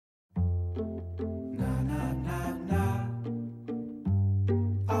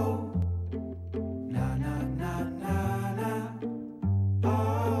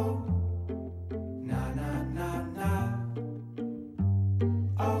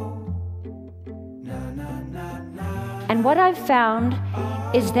And what I've found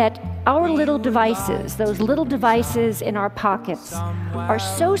is that our little devices, those little devices in our pockets, are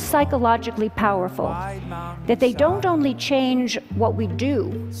so psychologically powerful that they don't only change what we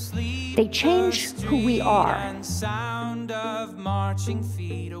do, they change who we are. Sound of marching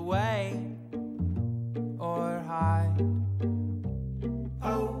feet away or hide.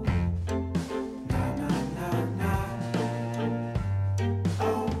 Oh.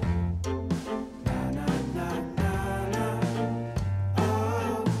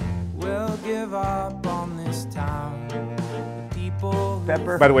 Give up on this town.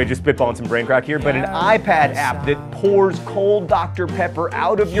 Pepper. By the way, just spitballing some brain crack here, but an iPad app that pours cold Dr. Pepper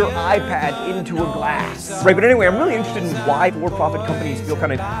out of your iPad into a glass. Right, but anyway, I'm really interested in why for-profit companies feel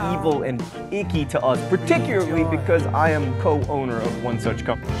kind of evil and icky to us, particularly because I am co-owner of one such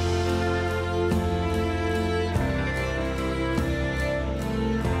company.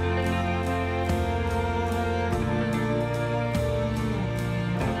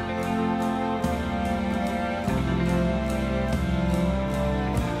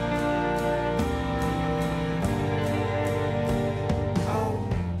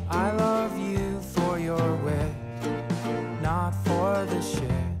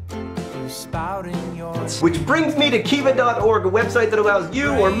 Which brings me to Kiva.org, a website that allows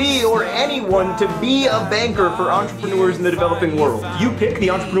you or me or anyone to be a banker for entrepreneurs in the developing world. You pick the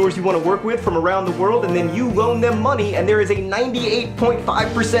entrepreneurs you want to work with from around the world, and then you loan them money, and there is a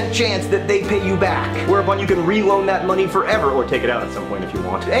 98.5% chance that they pay you back. Whereupon you can re-loan that money forever, or take it out at some point if you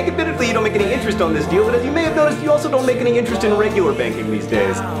want. And admittedly, you don't make any interest on this deal, but as you may have noticed, you also don't make any interest in regular banking these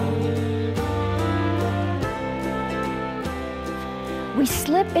days. We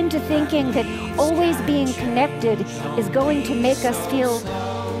slip into thinking that always being connected is going to make us feel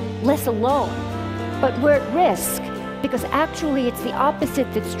less alone. But we're at risk, because actually it's the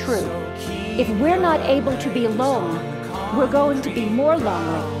opposite that's true. If we're not able to be alone, we're going to be more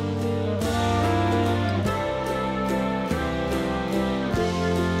lonely.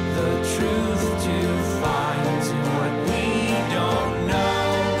 The truth to find what we don't know.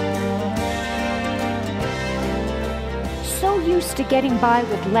 So used to getting by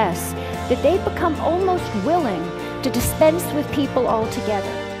with less that they've become almost willing to dispense with people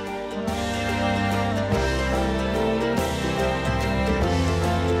altogether.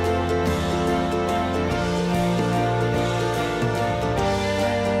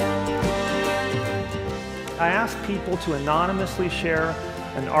 I asked people to anonymously share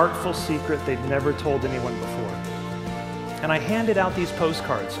an artful secret they'd never told anyone before. And I handed out these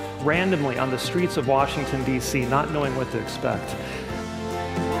postcards randomly on the streets of Washington, D.C., not knowing what to expect.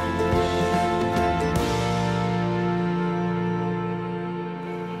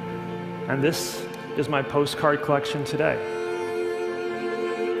 And this is my postcard collection today.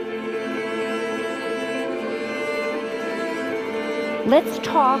 Let's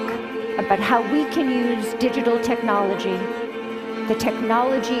talk about how we can use digital technology, the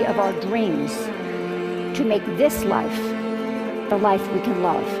technology of our dreams, to make this life the life we can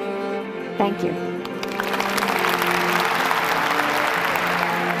love. Thank you.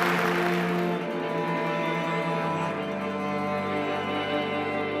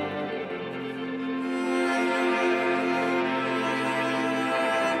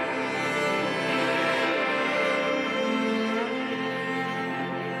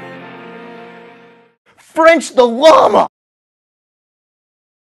 French the llama!